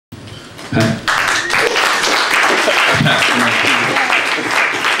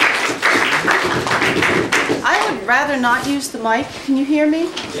I would rather not use the mic. Can you hear me?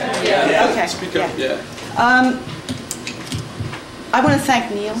 Yeah. Okay. Speak up. Yeah. I want to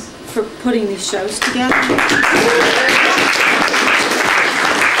thank Neil for putting these shows together.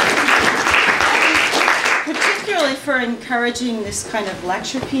 Particularly for encouraging this kind of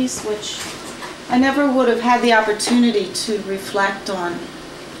lecture piece, which I never would have had the opportunity to reflect on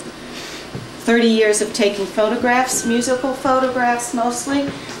 30 years of taking photographs, musical photographs mostly,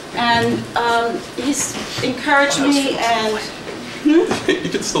 and he's encouraged me and... You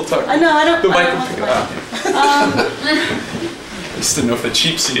can still talk. I know, I don't... The mic will pick it up. I just didn't know if the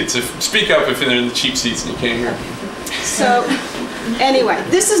cheap seats, speak up if they're in the cheap seats and you can't hear. So, anyway,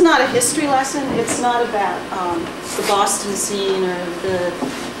 this is not a history lesson. It's not about the Boston scene or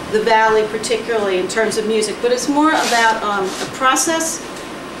the Valley particularly in terms of music, but it's more about a process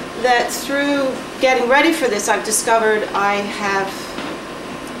that through getting ready for this I've discovered I have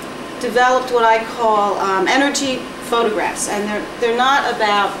developed what I call energy photographs, and they're not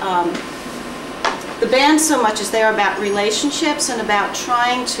about the band so much as they're about relationships and about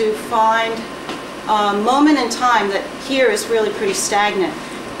trying to find a moment in time that here is really pretty stagnant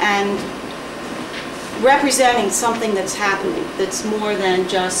and representing something that's happening that's more than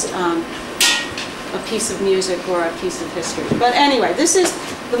just a piece of music or a piece of history. But anyway, this is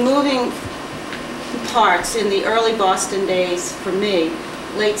the moving parts in the early Boston days for me,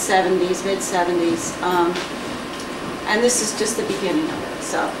 late 70s, mid 70s, and this is just the beginning of it,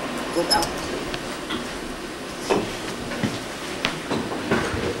 so we'll go.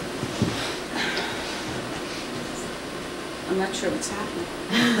 I'm not sure what's happening.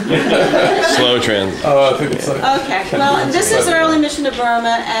 Slow trend. Oh, I think it's like... Okay, well, this is early mission to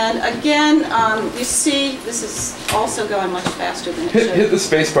Burma, and again, you see, this is also going much faster than it should. Hit the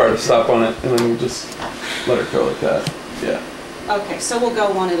space bar to stop on it, and then you just let it go like that. Yeah. Okay, so we'll go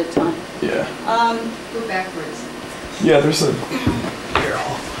one at a time. Yeah. Go backwards. Yeah, there's a... Here,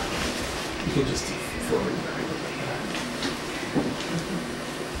 you can just forward and back.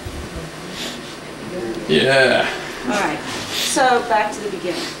 Yeah. All right, so back to the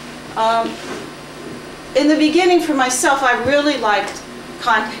beginning. In the beginning, for myself, I really liked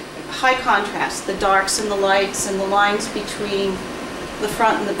high contrast, the darks and the lights and the lines between the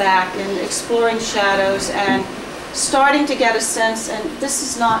front and the back, and exploring shadows and starting to get a sense, and this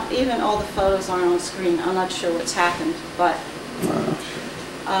is not, even all the photos aren't on screen, I'm not sure what's happened, but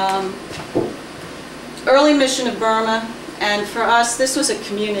early mission of Burma. And for us, this was a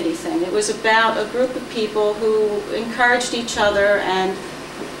community thing. It was about a group of people who encouraged each other, and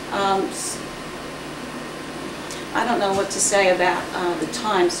I don't know what to say about the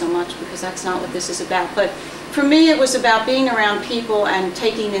time so much, because that's not what this is about. But for me, it was about being around people and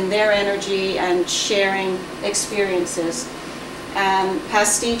taking in their energy and sharing experiences. And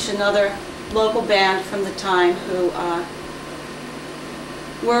Pastiche, another local band from the time, who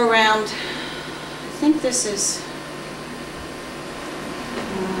were around, I think this is, I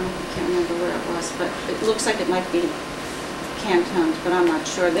can't remember where it was, but it looks like it might be Canton, but I'm not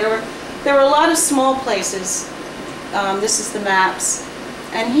sure. There were a lot of small places. This is the maps,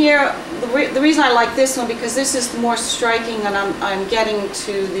 and here the reason I like this one, because this is more striking, and I'm getting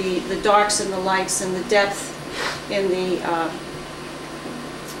to the darks and the lights and the depth in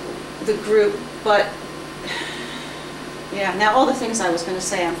the group. But yeah, now all the things I was going to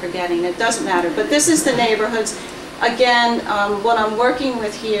say I'm forgetting. It doesn't matter. But this is the neighborhoods. Again, what I'm working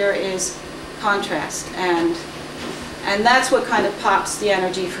with here is contrast, and that's what kind of pops the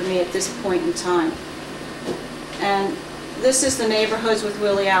energy for me at this point in time. And this is the neighborhoods with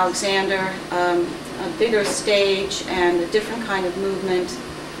Willie Alexander, a bigger stage and a different kind of movement.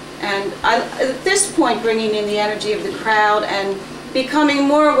 And at this point, bringing in the energy of the crowd and becoming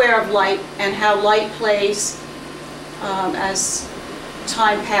more aware of light and how light plays as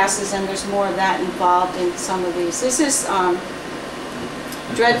time passes, and there's more of that involved in some of these. This is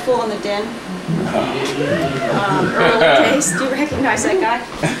Dreadful in the Din. Early days. Do you recognize that guy?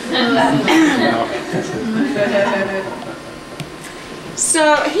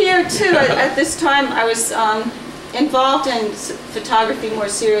 So here too, at this time, I was involved in photography more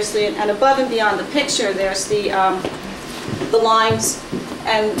seriously, and above and beyond the picture, there's the lines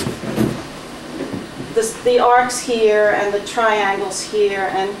and the arcs here and the triangles here,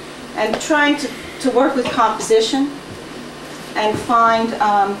 and trying to work with composition and find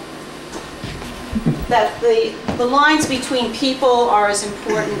that the lines between people are as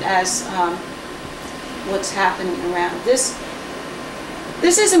important as what's happening around. This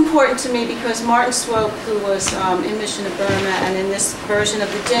is important to me because Martin Swope, who was in Mission to Burma and in this version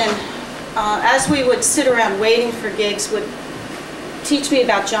of the Din, as we would sit around waiting for gigs, would teach me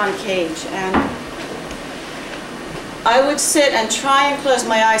about John Cage. And I would sit and try and close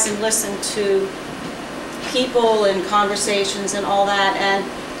my eyes and listen to people and conversations and all that. And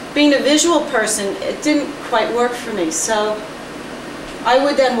being a visual person, it didn't quite work for me. So I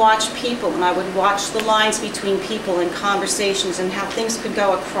would then watch people, and I would watch the lines between people and conversations and how things could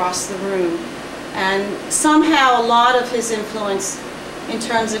go across the room. And somehow a lot of his influence in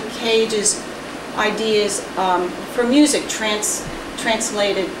terms of Cage's ideas for music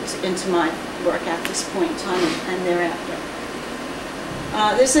translated into my work at this point in time and thereafter.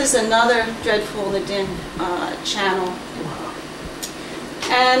 This is another Dreadful in the Din channel.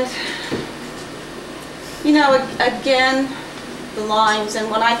 And, you know, again, the lines, and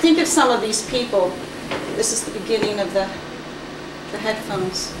when I think of some of these people, this is the beginning of the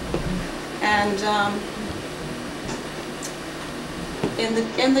headphones. And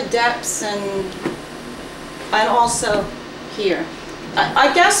in the depths and also here.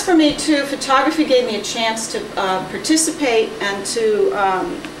 I guess for me too, photography gave me a chance to participate and to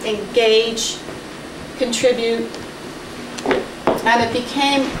engage, contribute, and it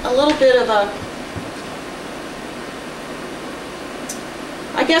became a little bit of a,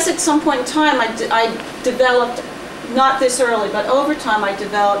 I guess at some point in time I developed, not this early, but over time I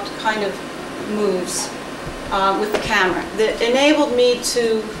developed kind of moves with the camera that enabled me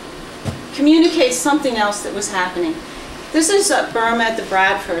to communicate something else that was happening. This is Burma at the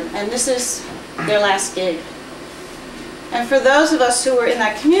Bradford, and this is their last gig. And for those of us who were in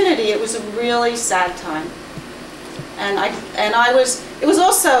that community, it was a really sad time. And it was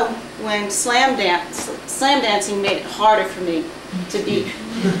also when slam dancing made it harder for me to be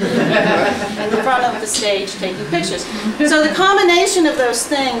in the front of the stage taking pictures. So the combination of those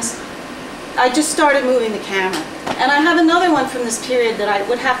things, I just started moving the camera. And I have another one from this period that I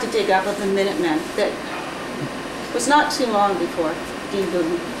would have to dig up of the Minutemen that was not too long before Dee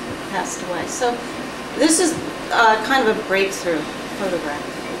Boone passed away. So this is kind of a breakthrough photograph.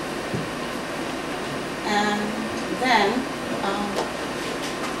 And then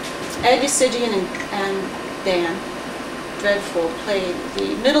Ed Yassigian and Dan Dreadful played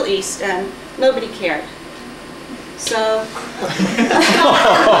the Middle East, and nobody cared. So, so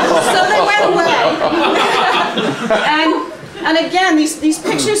they went away. and again, these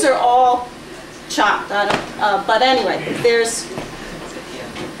pictures are all chopped. But anyway, there's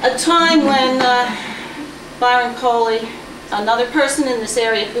a time when Byron Coley, another person in this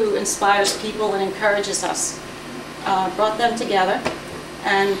area who inspires people and encourages us, brought them together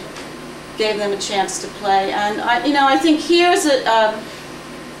and gave them a chance to play. And I think here's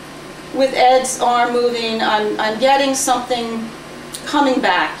with Ed's arm moving, I'm getting something coming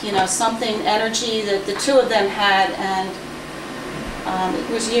back, something, energy that the two of them had, and it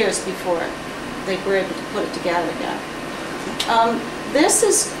was years before they were able to put it together again. This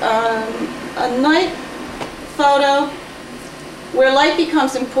is a night photo where light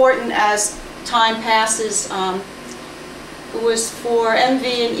becomes important as time passes. It was for MV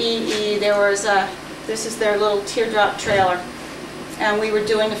and EE. There was this is their little teardrop trailer, and we were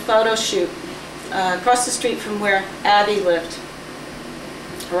doing a photo shoot across the street from where Abby lived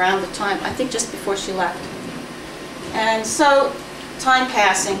around the time, I think just before she left. And so, time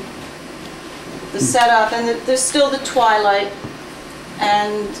passing, the setup, and there's still the twilight,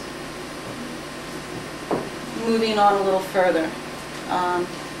 and moving on a little further.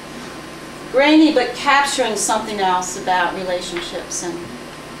 Grainy, but capturing something else about relationships and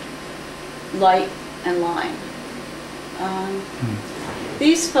light and line.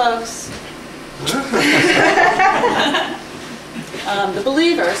 These folks, the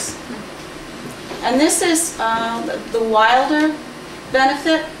Believers, and this is the Wilder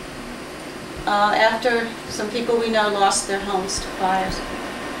benefit after some people we know lost their homes to fires.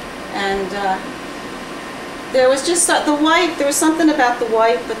 And there was just the white, there was something about the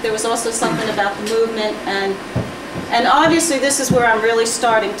white, but there was also something about the movement, and obviously this is where I'm really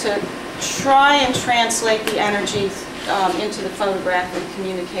starting to try and translate the energy into the photograph and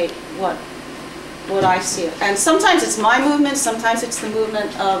communicate what I see. And sometimes it's my movement, sometimes it's the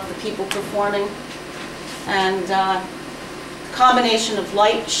movement of the people performing, and combination of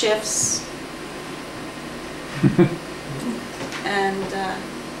light shifts and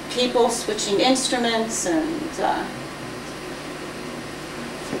people switching instruments, and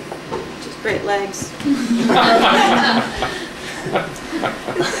just great legs.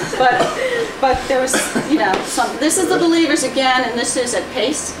 but there was, some. This is the Believers again, and this is at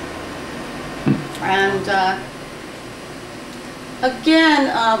pace. And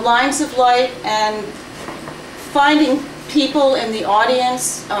again, lines of light and finding people in the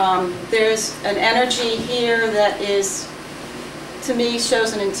audience. There's an energy here that is, to me,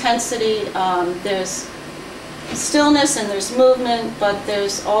 shows an intensity. There's stillness and there's movement, but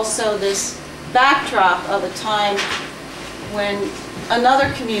there's also this backdrop of a time when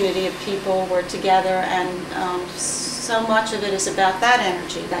another community of people were together, and so much of it is about that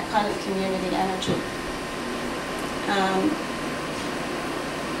energy, that kind of community energy.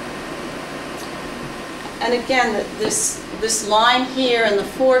 And again, this line here in the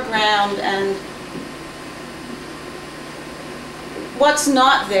foreground, and what's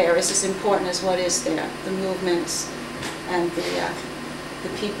not there is as important as what is there. The movements and the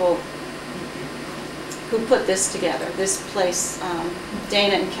people who put this together. This place,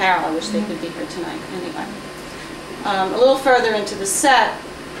 Dana and Carol, I wish they could be here tonight. Anyway, a little further into the set,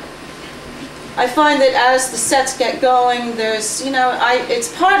 I find that as the sets get going, there's,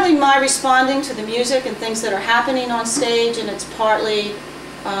 it's partly my responding to the music and things that are happening on stage, and it's partly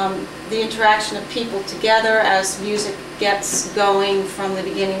the interaction of people together as music gets going from the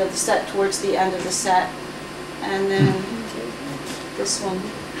beginning of the set towards the end of the set. And then this one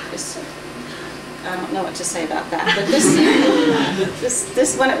is, I don't know what to say about that, but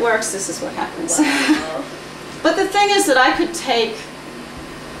this when it works, this is what happens. But the thing is that I could take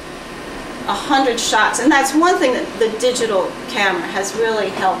 100 shots, and that's one thing that the digital camera has really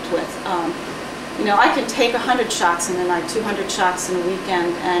helped with. I can take 100 shots in a night, 200 shots in a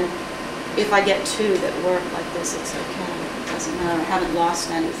weekend, and if I get 2 that work like this, it's okay. It doesn't matter. I haven't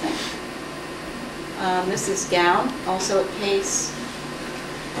lost anything. This is Gown, also at pace,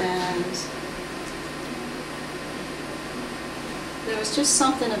 and there was just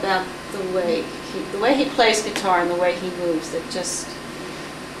something about the way he plays guitar and the way he moves that just,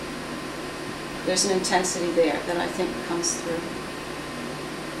 there's an intensity there that I think comes through.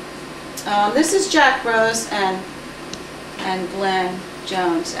 This is Jack Rose and Glenn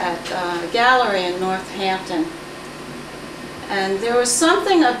Jones at a gallery in Northampton. And there was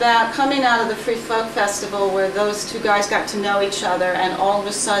something about coming out of the Free Folk Festival where those two guys got to know each other, and all of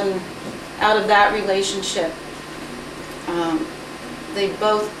a sudden, out of that relationship, they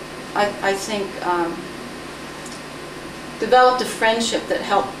both, I think, developed a friendship that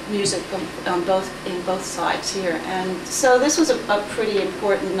helped music in both sides here. And so this was a pretty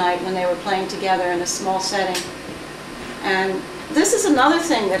important night when they were playing together in a small setting. And this is another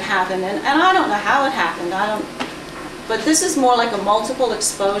thing that happened, and I don't know how it happened. But this is more like a multiple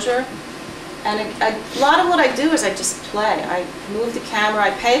exposure. And a lot of what I do is I just play. I move the camera,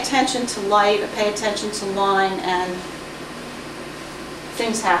 I pay attention to light, I pay attention to line, and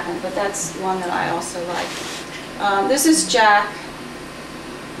things happen. But that's one that I also like. This is Jack,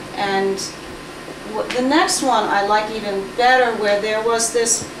 and the next one I like even better, where there was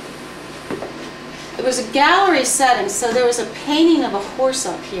this, it was a gallery setting, so there was a painting of a horse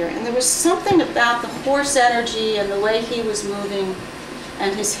up here, and there was something about the horse energy and the way he was moving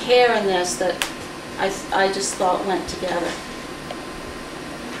and his hair in this that I just thought went together.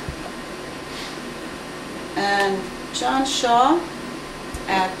 And John Shaw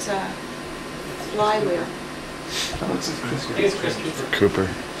at Flywheel. Cooper.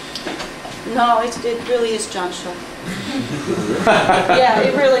 No, it really is John Shaw. Yeah,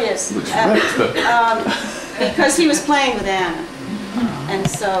 it really is. Because he was playing with Anna. And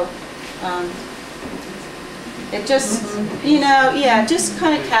so it just, it just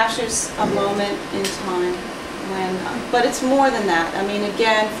kind of captures a moment in time when, but it's more than that. I mean,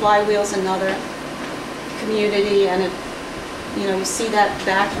 again, Flywheel's another community, and it, you see that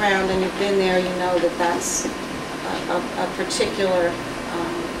background and you've been there, you know that that's a particular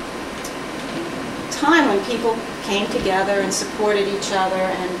time when people came together and supported each other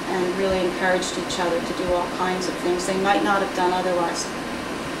and really encouraged each other to do all kinds of things they might not have done otherwise.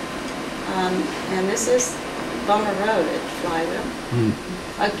 And this is Bummer Road at Flywheel.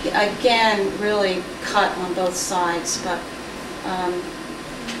 Again, really cut on both sides, but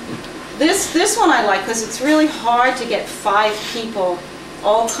this one I like because it's really hard to get 5 people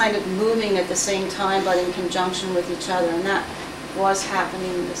all kind of moving at the same time but in conjunction with each other, and that was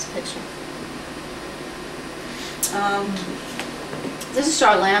happening in this picture. This is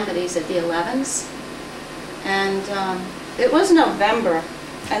Charlambides at the 11s, and it was November,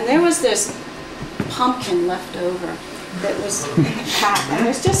 and there was this pumpkin left over that was packed, and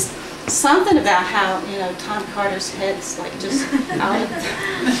there's just something about how, Tom Carter's head's like just out of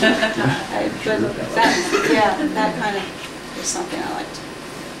but that kind of was something I liked.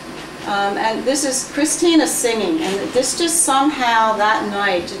 And this is Christina singing, and this just somehow that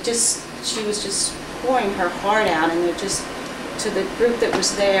night, she was just pouring her heart out, and it just, to the group that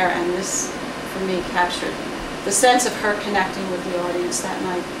was there, and this, for me, captured the sense of her connecting with the audience that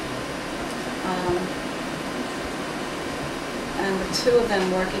night. And the two of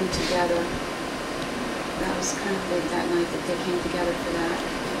them working together, that was kind of big that night that they came together for that.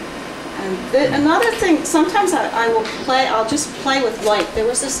 And another thing, sometimes I'll just play with light. There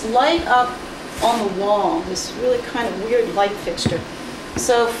was this light up on the wall, this really kind of weird light fixture.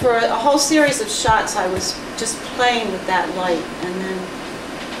 So for a whole series of shots, I was just playing with that light, and then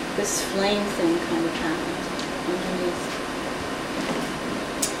this flame thing kind of happened underneath.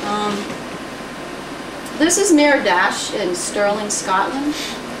 This is Mayor Dash in Stirling, Scotland,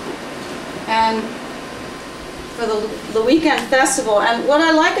 and for the weekend festival. And what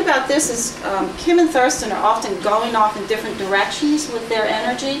I like about this is Kim and Thurston are often going off in different directions with their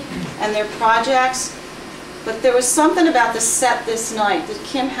energy and their projects. But there was something about the set this night that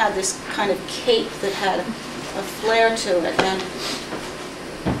Kim had this kind of cape that had a flair to it. And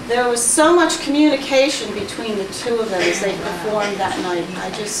there was so much communication between the two of them as they performed that night.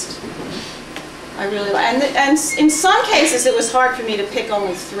 I really like, and in some cases it was hard for me to pick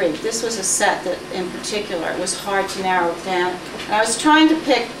only three. This was a set that, in particular, it was hard to narrow it down. And I was trying to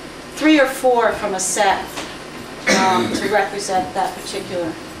pick 3 or 4 from a set to represent that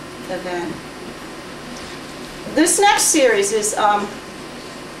particular event. This next series is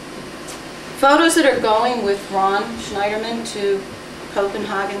photos that are going with Ron Schneiderman to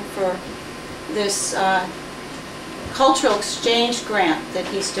Copenhagen for this cultural exchange grant that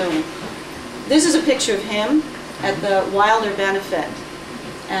he's doing. This is a picture of him at the Wilder benefit,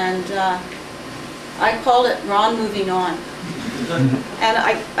 and I called it Ron Moving On. And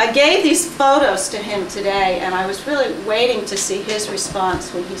I gave these photos to him today, and I was really waiting to see his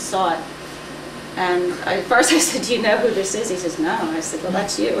response when he saw it. And at first I said, "Do you know who this is?" He says, "No." I said, "Well,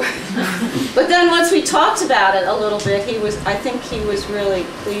 that's you." But then once we talked about it a little bit, I think he was really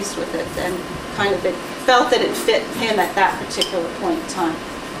pleased with it, and kind of felt that it fit him at that particular point in time.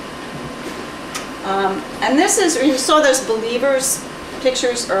 And this is, you saw those Believers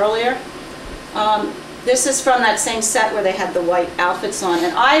pictures earlier. This is from that same set where they had the white outfits on.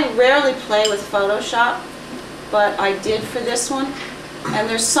 And I rarely play with Photoshop, but I did for this one. And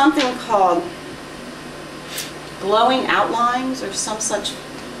there's something called glowing outlines or some such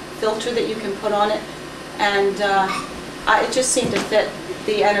filter that you can put on it. And it just seemed to fit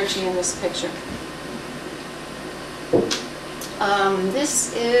the energy in this picture.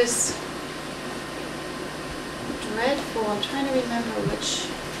 This is Dreadful. I'm trying to remember which.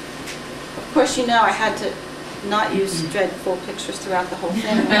 Of course, you know I had to not use Dreadful pictures throughout the whole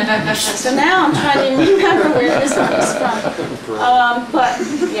thing. So now I'm trying to remember where this one is from. But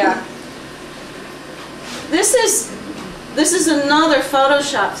yeah, this is another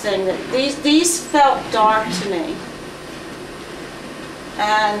Photoshop thing that these felt dark to me,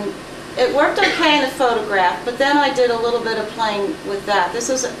 and it worked okay in the photograph. But then I did a little bit of playing with that. This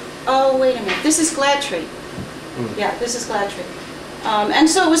is oh wait a minute. This is Glad Tree. Yeah, this is Glad Tree. And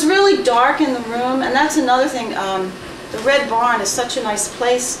so it was really dark in the room, and that's another thing. The Red Barn is such a nice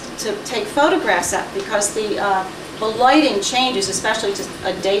place to take photographs at because the lighting changes, especially to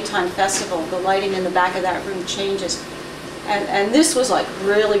a daytime festival. The lighting in the back of that room changes. And this was like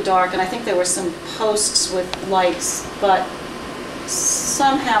really dark, and I think there were some posts with lights, but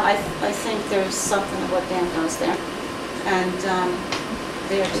somehow I think there's something of what Dan does there. And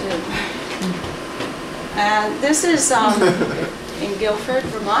there too. And this is in Guilford,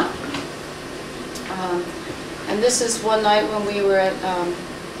 Vermont. And this is one night when we were at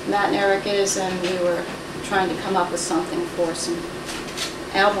Matt and Erica's, and we were trying to come up with something for some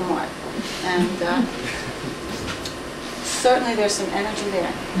album art. And certainly there's some energy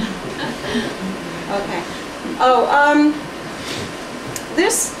there. Okay. Oh,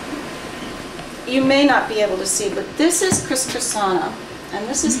 this you may not be able to see, but this is Chris Crisano, and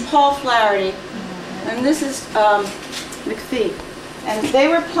this is Paul Flaherty, and this is McPhee. And they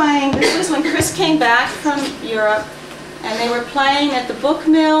were playing, this was when Chris came back from Europe, and they were playing at the Book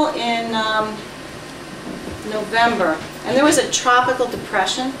Mill in November. And there was a tropical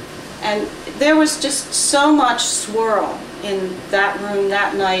depression, and there was just so much swirl in that room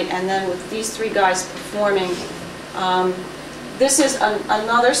that night, and then with these three guys performing. This is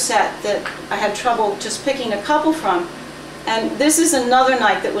another set that I had trouble just picking a couple from. And this is another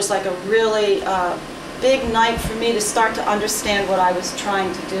night that was like a really big night for me to start to understand what I was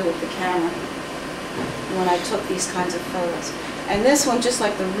trying to do with the camera when I took these kinds of photos. And this one, just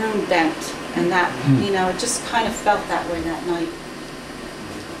like the room bent, and that, you know, it just kind of felt that way that night.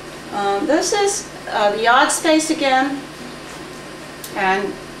 This is the Odd Space again,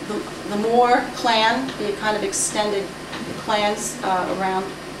 and the Moore clan, the kind of extended clans around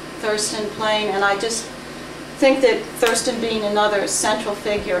Thurston playing, and I just think that Thurston being another central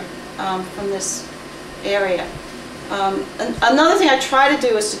figure from this area. Another thing I try to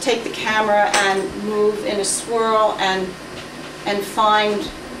do is to take the camera and move in a swirl and find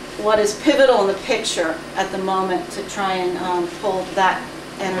what is pivotal in the picture at the moment to try and pull that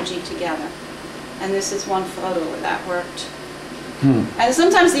energy together. And this is one photo where that worked. And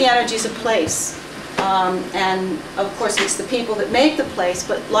sometimes the energy is a place. And of course it's the people that make the place,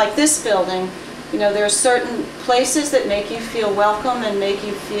 but like this building, you know, there are certain places that make you feel welcome and make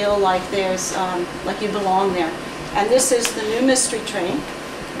you feel like there's, like you belong there. And this is the new Mystery Train,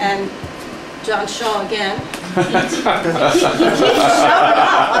 and John Shaw again. He keeps showing up,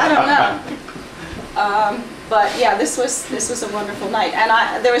 I don't know. But yeah, this was a wonderful night,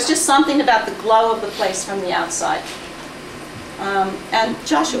 and there was just something about the glow of the place from the outside. And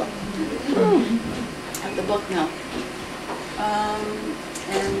Joshua, at the book mill,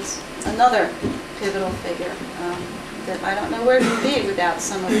 and another pivotal figure that I don't know where it would be without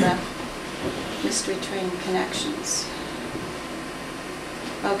some of the Mystery Train connections.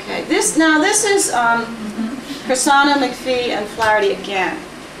 Okay, this is Persona, McPhee, and Flaherty again,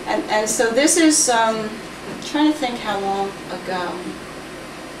 and so this is I'm trying to think how long ago,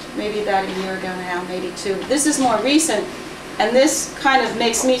 maybe about a year ago now, maybe two. This is more recent, and this kind of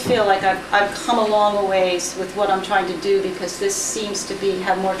makes me feel like I've come a long ways with what I'm trying to do, because this seems to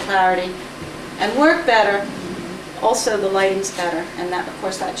have more clarity and work better. Also, the lighting's better, and that, of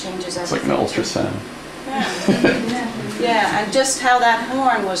course, that changes everything. It's like an ultrasound. Yeah. Yeah, and just how that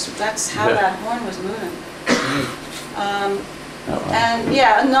horn was, that's how that horn was moving. And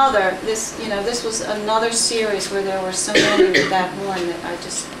yeah, this was another series where there were so many with that horn that I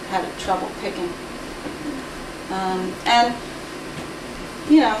just had trouble picking. And,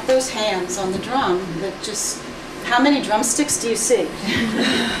 you know, those hands on the drum that just, how many drumsticks do you see?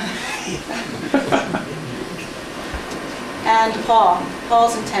 And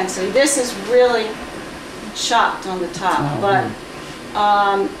Paul's intensity. This is really chopped on the top,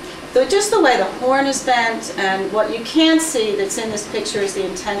 but just the way the horn is bent, and what you can't see that's in this picture is the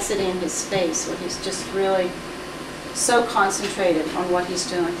intensity in his face, where he's just really so concentrated on what he's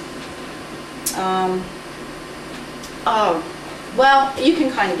doing. Oh, well, you can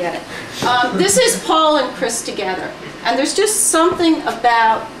kind of get it. This is Paul and Chris together, and there's just something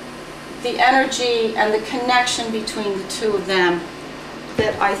about the energy and the connection between the two of them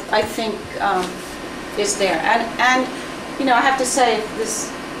that I think is there. And you know, I have to say, if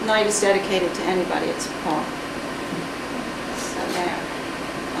this night is dedicated to anybody, it's Paul. So there.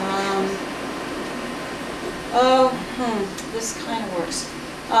 This kind of works.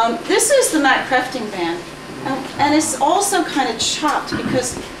 This is the Matt Crefting band, and it's also kind of chopped,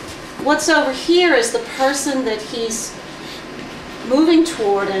 because what's over here is the person that he's moving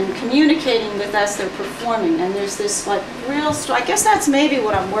toward and communicating with as they're performing, and there's this like real I guess that's maybe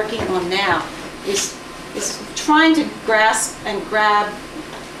what I'm working on now, is trying to grasp and grab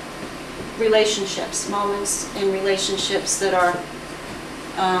relationships, moments in relationships that are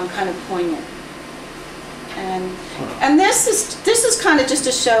kind of poignant. And this is kind of just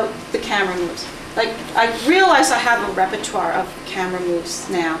to show the camera moves. Like, I realize I have a repertoire of camera moves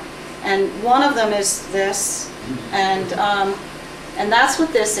now, and one of them is this, and that's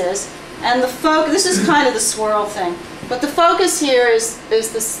what this is. And this is kind of the swirl thing. But the focus here is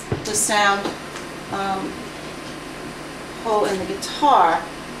the sound hole in the guitar.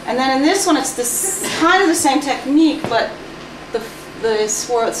 And then in this one, it's this kind of the same technique, but the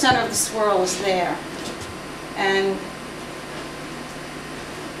center of the swirl is there. And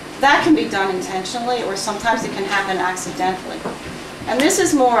that can be done intentionally, or sometimes it can happen accidentally. And this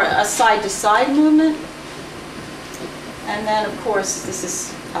is more a side-to-side movement. And then, of course, this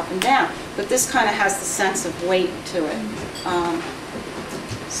is up and down. But this kind of has the sense of weight to it.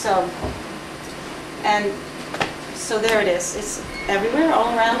 So there it is. It's everywhere,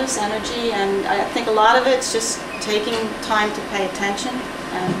 all around us, energy. And I think a lot of it's just taking time to pay attention.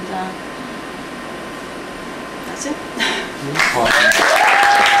 And that's it.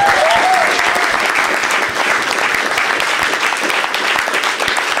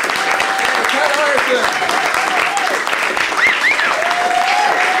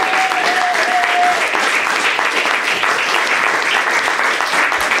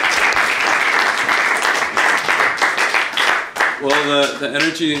 Well, the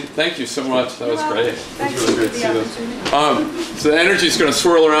energy, thank you so much. That was great. It was really great to see those. So the energy is going to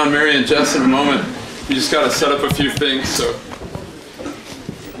swirl around Mary and Jess in a moment. You just got to set up a few things. So.